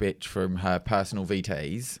cut this bitch from her personal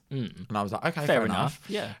VTs. And I was like, okay, fair enough.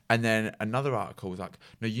 Yeah. And then another article was like,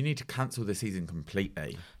 no, you need to cancel the season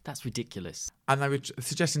completely. That's ridiculous. And they were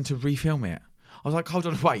suggesting to refilm it. I was like, hold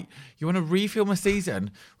on, wait. You want to refilm a season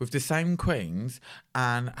with the same queens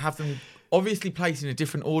and have them obviously placed in a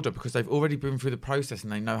different order because they've already been through the process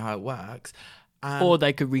and they know how it works. Or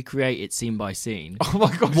they could recreate it scene by scene. Oh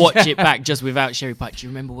my God. Watch it back just without Sherry Pie. Do you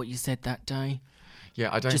remember what you said that day? Yeah,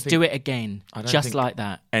 I don't just think, do it again, just think like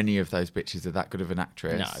that. Any of those bitches are that good of an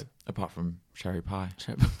actress. No. Apart from Sherry Pie.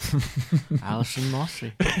 Alison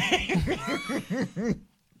Mossey.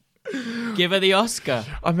 Give her the Oscar.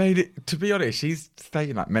 I made it, to be honest, she's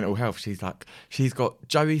stating like mental health. She's like, she's got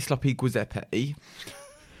Joey Sloppy Giuseppe,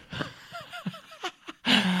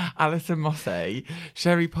 Alison Mossey,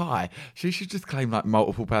 Sherry Pie. She should just claim like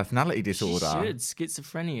multiple personality disorder. She should.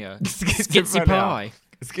 Schizophrenia. Schizophrenia. Schizzy Pie.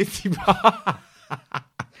 Schizzy Pie.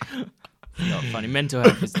 Not funny. Mental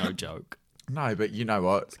health is no joke. No, but you know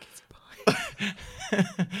what?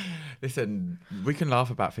 Listen, we can laugh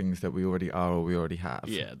about things that we already are or we already have.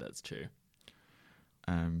 Yeah, that's true.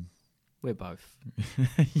 We're both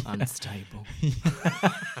unstable.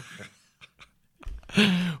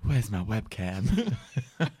 Where's my webcam?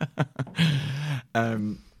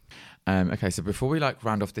 Okay, so before we like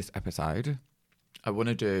round off this episode, I want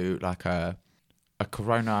to do like a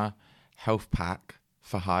Corona health pack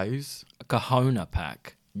for hoes. A Kahona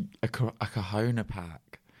pack. A Kahona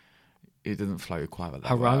pack. It doesn't flow quite like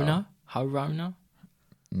that. Harona? Well. Harona?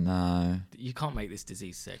 No. You can't make this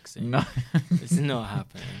disease sexy. No. It's not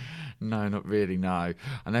happening. No, not really, no.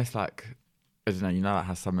 Unless like, I don't know, you know that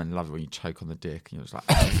how some men love it when you choke on the dick and you're just like...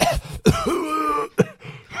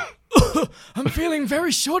 I'm feeling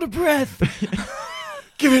very short of breath.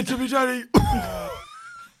 Give it to me, Daddy.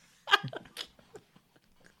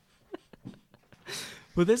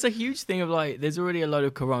 Well, there's a huge thing of like, there's already a load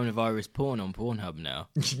of coronavirus porn on Pornhub now.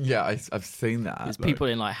 Yeah, I've seen that. There's people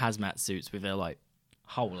in like hazmat suits with their like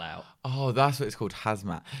hole out. Oh, that's what it's called,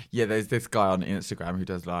 hazmat. Yeah, there's this guy on Instagram who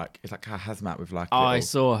does like, it's like a hazmat with like... I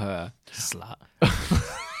saw her. Slut.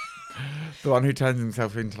 The one who turns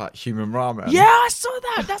himself into like human ramen. Yeah, I saw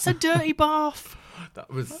that. That's a dirty bath.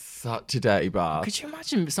 That was such a dirty bath. Could you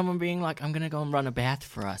imagine someone being like, I'm going to go and run a bath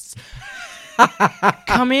for us.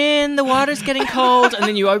 Come in, the water's getting cold. And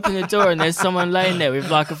then you open the door and there's someone laying there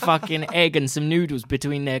with like a fucking egg and some noodles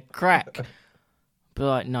between their crack. But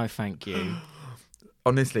like, no, thank you.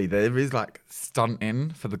 Honestly, there is like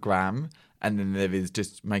stunting for the gram. And then there is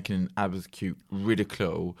just making an absolute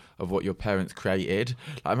ridicule of what your parents created.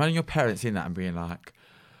 Like, imagine your parents in that and being like,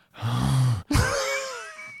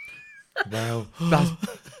 Well,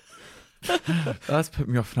 that's put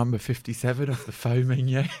me off number 57 off the phone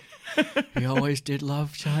menu. He always did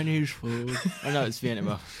love Chinese food. I know it's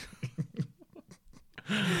Vietnam.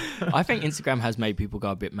 I think Instagram has made people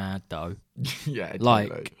go a bit mad though. Yeah, Like,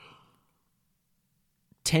 totally.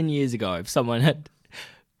 10 years ago, if someone had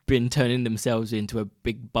been turning themselves into a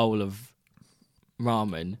big bowl of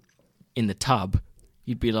ramen in the tub,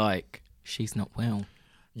 you'd be like, she's not well.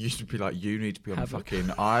 You should be like, you need to be on a Have a-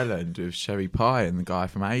 fucking island with Sherry Pie and the guy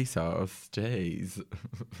from ASOS. Jeez.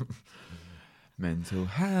 Mental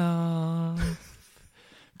health.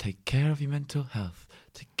 Take care of your mental health.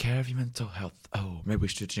 Take care of your mental health. Oh, maybe we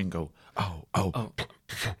should jingle. Oh.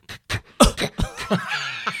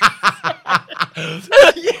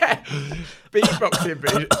 Yeah. Beatboxing,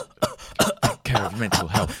 bitch. Take care of your mental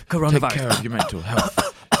health. Coronavirus. Take care of your mental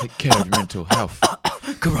health. Take care of your mental health.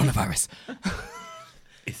 Coronavirus.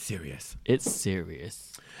 It's serious. It's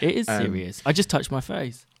serious. It is serious. I just touched my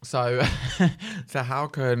face. So, how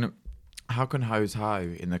can hoes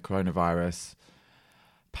hoe in the coronavirus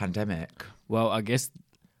pandemic? Well, I guess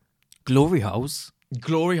glory holes.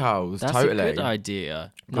 Glory holes, That's totally. a good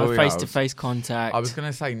idea. No Glory face-to-face contact. I was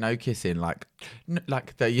gonna say no kissing, like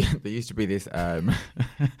there used to be this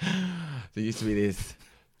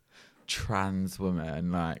trans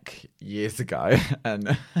woman like years ago,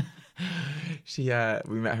 and she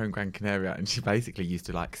we met her in Gran Canaria, and she basically used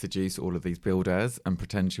to like seduce all of these builders and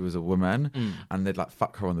pretend she was a woman, and they'd like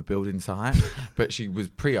fuck her on the building site, but she was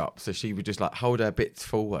pre-op, so she would just like hold her bits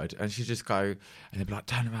forward, and she'd just go, and they'd be like,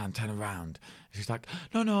 turn around. She's like,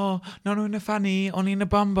 no, in the fanny, only in the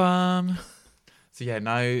bum bum. So yeah,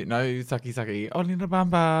 no, sucky, only in the bum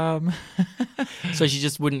bum. So she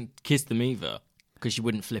just wouldn't kiss them either, because she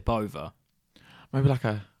wouldn't flip over. Maybe like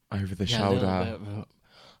a over the shoulder.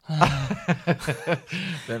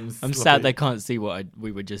 I'm sad they can't see what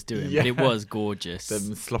we were just doing, but it was gorgeous.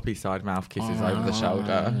 Them sloppy side mouth kisses over the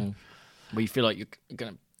shoulder. Where you feel like you're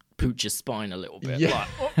going to pooch your spine a little bit. Yeah.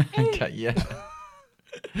 Like, Okay, yeah.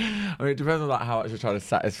 I mean, it depends on like how much you're trying to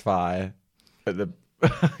satisfy at the.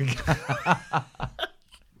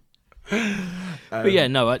 but yeah,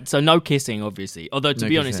 no. So no kissing, obviously. Although to No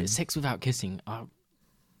be honest, kissing. it's sex without kissing.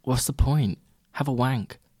 What's the point? Have a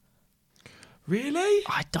wank. Really?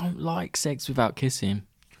 I don't like sex without kissing.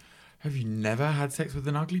 Have you never had sex with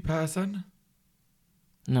an ugly person?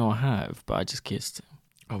 No, I have, but I just kissed.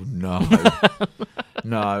 Oh no.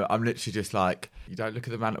 No, I'm literally just like, you don't look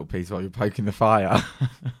at the mantelpiece while you're poking the fire.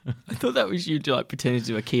 I thought that was you like pretending to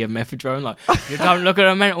do a key of methadone, like you don't look at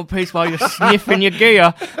a mantelpiece while you're sniffing your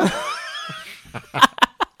gear.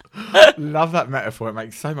 Love that metaphor. It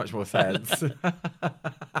makes so much more sense.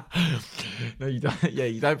 No, you don't. Yeah,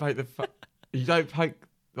 you don't poke the. You don't poke.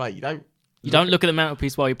 Like you don't. You don't look at the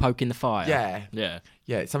mantelpiece while you're poking the fire. Yeah.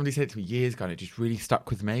 Yeah. Somebody said it to me years ago, and it just really stuck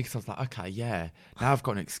with me because I was like, okay, yeah. Now I've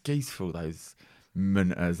got an excuse for all those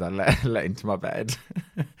minutes I let into my bed.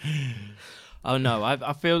 Oh no,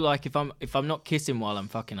 I feel like if I'm not kissing while I'm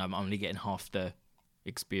fucking, I'm only getting half the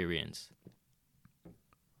experience.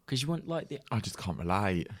 Because you want like the. I just can't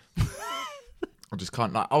relate. I just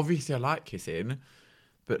can't like. Obviously, I like kissing,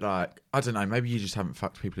 but like I don't know. Maybe you just haven't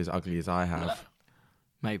fucked people as ugly as I have.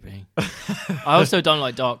 Maybe. I also don't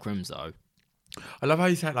like dark rooms though. I love how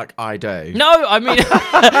you say it like I do. No, I mean,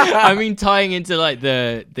 I mean tying into like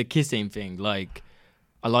the kissing thing. Like,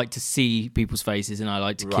 I like to see people's faces and I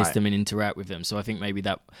like to kiss Right. them and interact with them. So I think maybe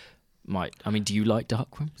that might. I mean, do you like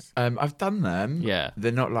dark rooms? I've done them. Yeah.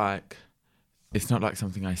 They're not like. It's not like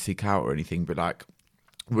something I seek out or anything, but like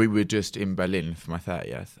we were just in Berlin for my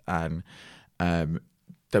 30th, and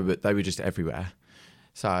they were just everywhere.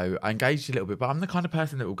 So I engaged a little bit, but I'm the kind of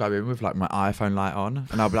person that will go in with like my iPhone light on,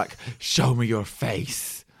 and I'll be like, "Show me your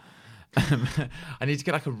face." I need to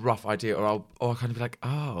get like a rough idea, or I'll kind of be like,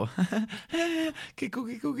 "Oh, giggle."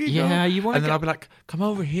 Yeah, you want to. And then I'll be like, "Come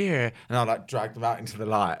over here," and I'll like drag them out into the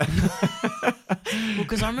light.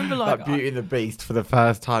 Because I remember Like Beauty and the Beast for the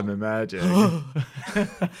first time emerging.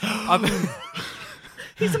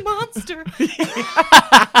 He's a monster.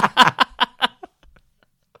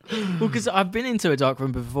 Well, because I've been into a dark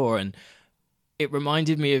room before, and it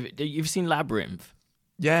reminded me of. You've seen Labyrinth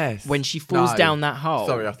Yes. when she falls No. down that hole.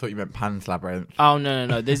 Sorry, I thought you meant Pan's Labyrinth. Oh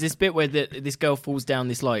no! There's this bit where this girl falls down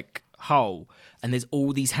this like hole, and there's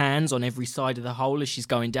all these hands on every side of the hole as she's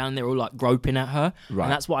going down. They're all like groping at her, Right.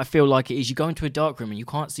 and that's what I feel like it is. You go into a dark room and you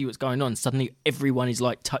can't see what's going on. Suddenly, everyone is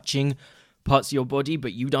like touching parts of your body,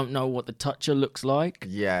 but you don't know what the toucher looks like.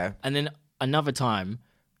 Yeah. And then another time,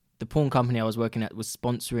 the porn company I was working at was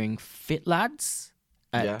sponsoring Fit Lads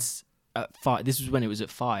at at Fire. This was when it was at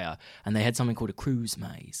Fire, and they had something called a cruise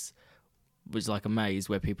maze. It was like a maze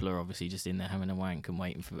where people are obviously just in there having a wank and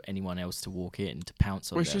waiting for anyone else to walk in to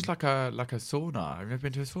pounce on Well, them. it's just like a sauna. I've never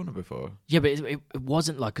been to a sauna before. Yeah, but it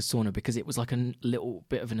wasn't like a sauna because it was like a little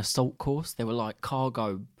bit of an assault course. There were like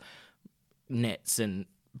cargo nets and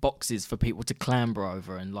boxes for people to clamber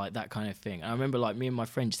over and like that kind of thing. And I remember like me and my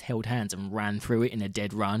friend just held hands and ran through it in a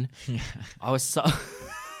dead run. Yeah. I was so...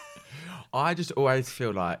 I just always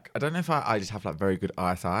feel like, I don't know if I just have like very good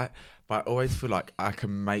eyesight, but I always feel like I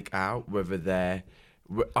can make out whether they're,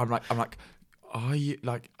 I'm like, are you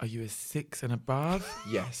a 6 and above?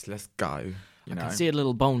 Yes, let's go. You know? I can see a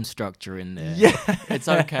little bone structure in there. Yeah. It's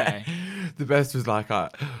okay. The best was like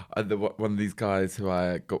one of these guys who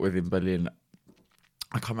I got with in Berlin.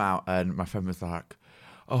 I come out and my friend was like,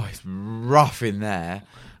 "Oh, it's rough in there,"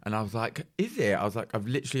 and I was like, "Is it?" I was like, "I've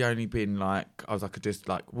literally only been like," I was like, "I just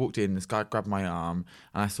like walked in. This guy grabbed my arm,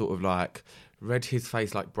 and I sort of like read his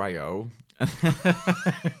face like Braille."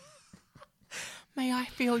 May I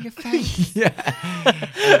feel your face? Yeah.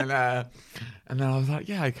 And then I was like,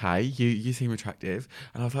 yeah, okay, you seem attractive.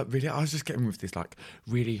 And I was like, really? I was just getting with this like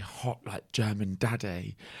really hot like German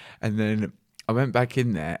daddy. And then I went back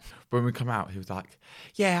in there. When we come out, he was like,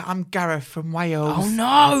 yeah, I'm Gareth from Wales. Oh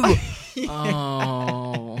no!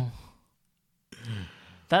 Oh.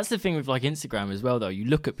 That's the thing with like Instagram as well, though. You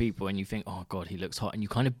look at people and you think, oh God, he looks hot. And you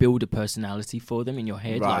kind of build a personality for them in your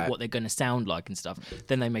head, Right. like what they're going to sound like and stuff.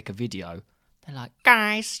 Then they make a video. They're like,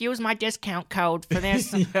 guys, use my discount code for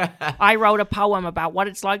this. Yeah. I wrote a poem about what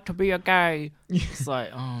it's like to be a gay. It's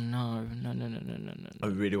like, oh no. I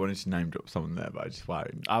really wanted to name drop someone there, but I just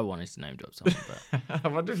won't. I wanted to name drop someone, but I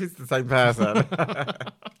wonder if it's the same person.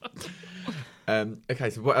 Okay,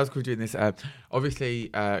 so what else could we do in this? Obviously,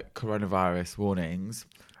 coronavirus warnings.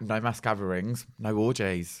 No mass gatherings. No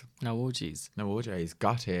orgies. no orgies. No orgies.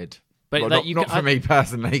 Gutted. But Well, that not, you not can- for me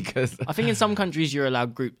personally, because I think in some countries you're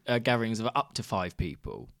allowed group gatherings of up to 5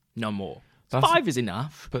 people, no more. That's- 5 is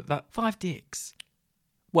enough. but that 5 dicks.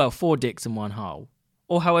 Well, 4 dicks and 1 hole.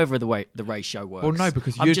 Or however the ratio works. Well, no,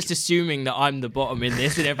 because I'm you'd- just assuming that I'm the bottom in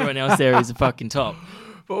this and everyone else there is a fucking top.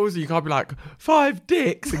 But also, you can't be like 5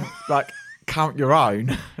 dicks and like count your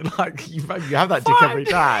own. Like you have that dick every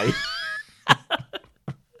day.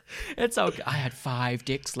 It's okay. I had 5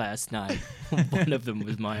 dicks last night. One of them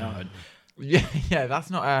was my own. Yeah, that's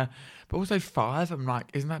not a. But also 5. I'm like,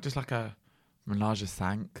 isn't that just like a menage a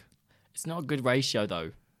cinq? It's not a good ratio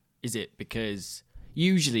though, is it? Because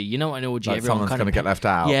usually, you know, an orgy, Like everyone someone's kind going to of get left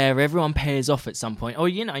out. Yeah, everyone pairs off at some point. Or,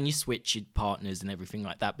 you know, and you switch your partners and everything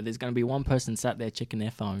like that. But there's going to be one person sat there checking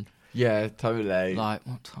their phone. Yeah, totally. Like,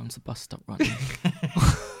 what time's the bus stop running?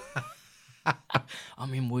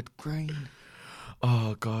 I'm in Wood Green.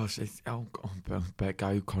 Oh gosh, better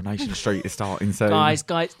go. Coronation Street is starting soon. Guys,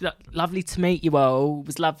 lovely to meet you all. It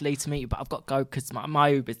was lovely to meet you, but I've got to go because my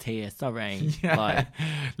Uber's here. Sorry. Yeah. Like,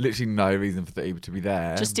 Literally no reason for the Uber to be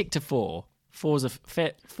there. just stick to 4. Four's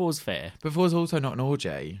fair. But 4's also not an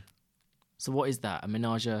orgy. So what is that? A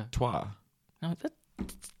menage a... Trois. No,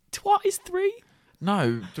 what is 3?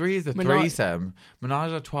 No, 3 is a Menage- threesome.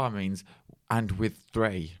 Menage a trois means and with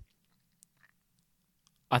 3.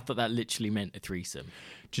 I thought that literally meant a threesome.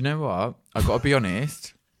 Do you know what? I've got to be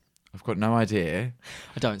honest. I've got no idea.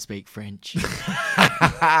 I don't speak French.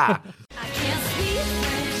 I can't speak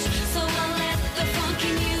French, so I'll let the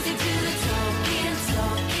funky music do the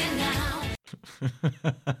talking now.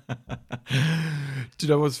 Do you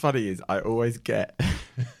know what's funny is I always get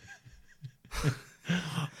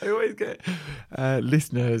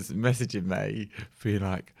listeners messaging me being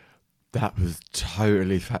like, that was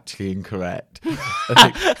totally factually incorrect.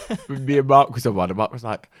 I think me and Mark was on one, and Mark was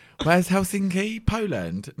like, where's Helsinki?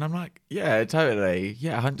 Poland? And I'm like, yeah, totally.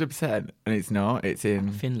 Yeah, 100%. And it's not. It's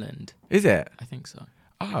in... Finland. Is it? I think so.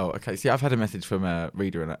 Oh, okay. See, I've had a message from a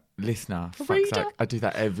reader and a listener. For fuck's Reader? sake. I do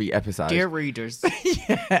that every episode. Dear readers.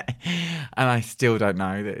 Yeah. And I still don't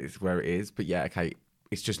know that it's where it is. But yeah, okay.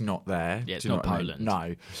 It's just not there. Yeah, it's Do you know not what I mean? Poland.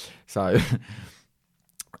 No. So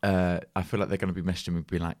I feel like they're going to be messaging me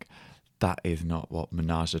being like, that is not what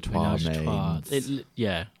menage a trois Menage a trois. means.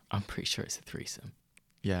 Yeah, I'm pretty sure it's a threesome.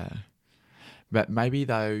 Yeah. But maybe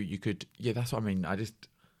though you could, yeah, that's what I mean. I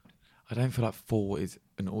don't feel like 4 is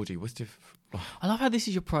an orgy. What's the... I love how this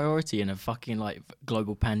is your priority in a fucking like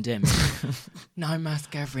global pandemic. No mass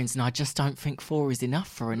gatherings, and I just don't think 4 is enough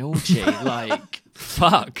for an orgy. Like,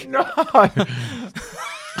 fuck. No.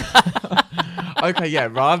 Okay, yeah.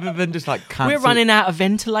 Rather than just like cancel, We're running out of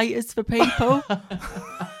ventilators for people.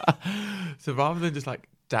 So rather than just like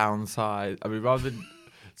downsize, I mean, rather than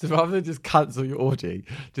So rather than just cancel your orgy,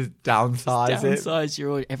 just downsize it. Downsize your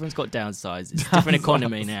order. Everyone's got downsize. It's a different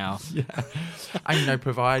economy now. Yeah. And, you know,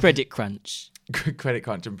 provide Credit crunch. credit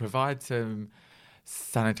crunch and provide some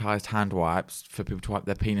sanitized hand wipes for people to wipe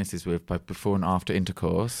their penises with both before and after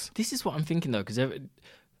intercourse. This is what I'm thinking though, because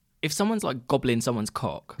if someone's like gobbling someone's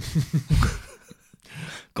cock,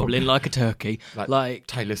 gobbling like a turkey, like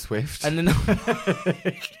Taylor Swift. and then,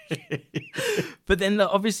 but then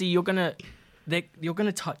obviously you're gonna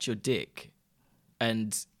touch your dick,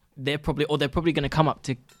 and they're probably gonna come up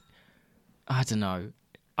to, I don't know.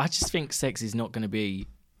 I just think sex is not gonna be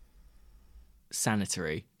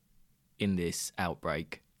sanitary in this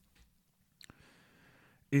outbreak.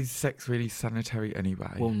 Is sex really sanitary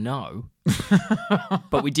anyway? Well, no.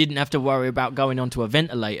 But we didn't have to worry about going onto a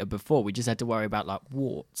ventilator before. We just had to worry about like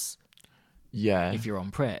warts yeah. if you're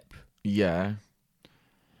on PrEP. Yeah.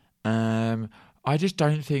 I just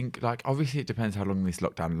don't think, like, obviously it depends how long this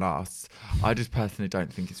lockdown lasts. I just personally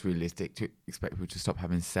don't think it's realistic to expect people to stop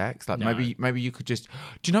having sex. Like, No. maybe you could just,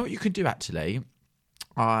 do you know what you could do actually?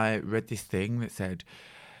 I read this thing that said,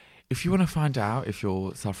 if you want to find out if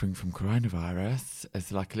you're suffering from coronavirus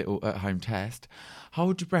as like a little at-home test,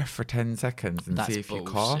 hold your breath for 10 seconds and That's see if you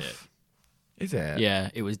bullshit. cough. Is it? Yeah,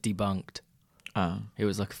 it was debunked. Oh. It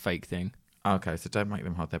was like a fake thing. Okay, so don't make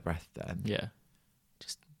them hold their breath then. Yeah.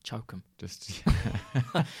 Just choke them. Just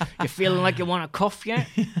You feeling like you want to cough yet?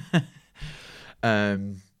 I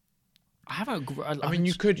haven't. I mean,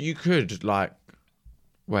 you could like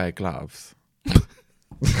wear gloves.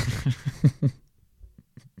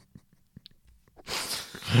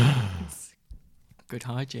 Good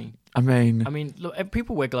hygiene. I mean, Look,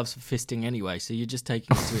 people wear gloves for fisting anyway, so you're just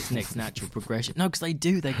taking it to its next natural progression. No, because they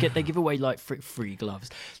do. They give away like free gloves.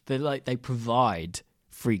 They provide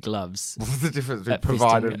free gloves. what's the difference between At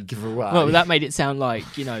provide fisting and it. give away? Well, that made it sound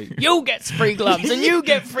like, you know, you get free gloves and you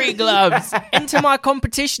get free gloves. Enter my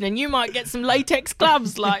competition and you might get some latex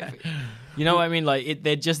gloves. Like, you know what I mean? Like,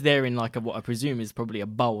 they're just there in like what I presume is probably a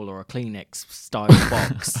bowl or a Kleenex style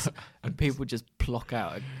box, and people just plock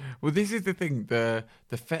out. Well, this is the thing. The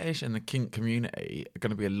fetish and the kink community are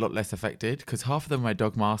going to be a lot less affected because half of them wear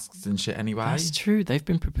dog masks and shit anyway. That's true. They've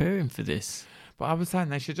been preparing for this. But I was saying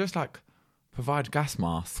they should just like provide gas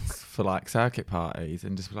masks for like circuit parties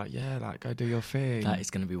and just be like, yeah, like go do your thing. That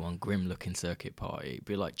is going to be one grim looking circuit party. It'd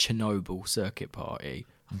be like Chernobyl circuit party.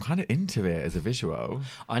 I'm kind of into it as a visual.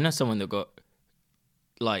 I know someone that got,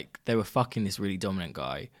 like, they were fucking this really dominant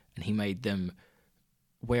guy, and he made them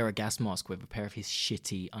wear a gas mask with a pair of his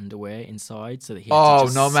shitty underwear inside, so that he had to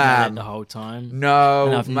just smell it the whole time. No,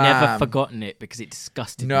 and I've ma'am. never forgotten it because it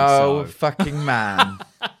disgusted me No so. fucking man.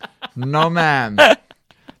 No, ma'am.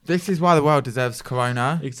 This is why the world deserves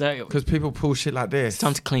Corona. Exactly. Because people pull shit like this. It's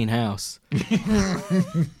time to clean house.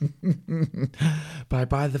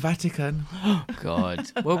 Bye-bye the Vatican.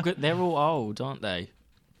 God. Well, good. They're all old, aren't they?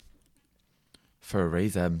 For a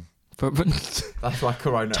reason. For That's why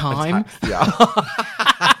Corona Time? attacks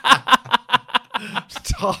the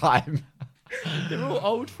Time. they're all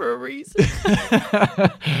old for a reason.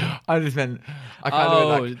 I just meant, I kind of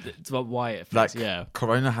like, it's about why it affects. like Yeah.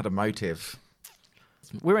 Corona had a motive.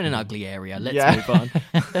 We're in an ugly area. Let's Yeah. move on.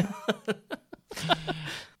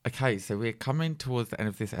 Okay, so we're coming towards the end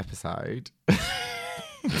of this episode.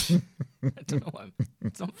 I don't know why.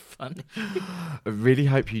 It's not funny. I really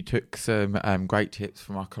hope you took some great tips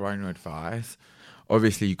from our Corona advice.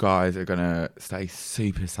 Obviously, you guys are going to stay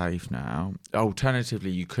super safe now. Alternatively,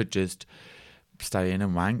 you could just stay in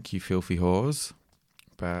and wank, you filthy whores.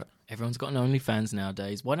 But Everyone's got an OnlyFans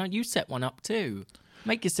nowadays. Why don't you set one up too?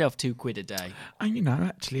 Make yourself £2 a day. and you know,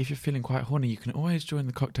 actually, if you're feeling quite horny, you can always join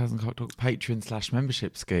the Cocktails and Cocktalks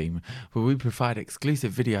Patreon/membership scheme, where we provide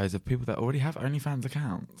exclusive videos of people that already have OnlyFans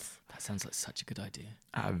accounts That sounds like such a good idea.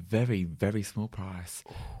 at a very, very small price.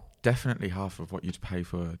 Definitely half of what you'd pay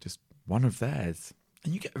for just one of theirs.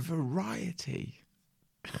 And you get a variety.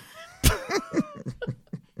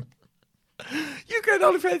 You get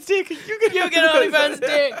an OnlyFans dick. You get You get an OnlyFans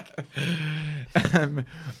dick.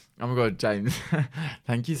 Oh my God, James.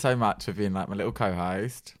 Thank you so much for being like my little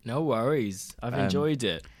co-host. No worries. I've enjoyed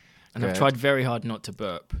it. And I've good. tried very hard not to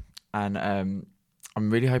burp. And I'm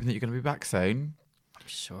really hoping that you're going to be back soon, I'm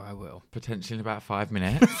sure I will. potentially in about 5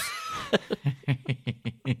 minutes.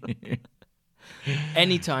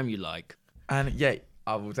 Anytime you like. And yeah,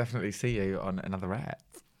 I will definitely see you on another app.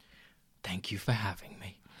 Thank you for having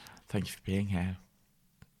me. Thank you for being here.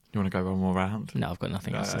 You want to go one more round? No, I've got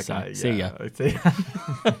nothing else to say. Okay, See yeah. ya. See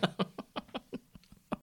ya.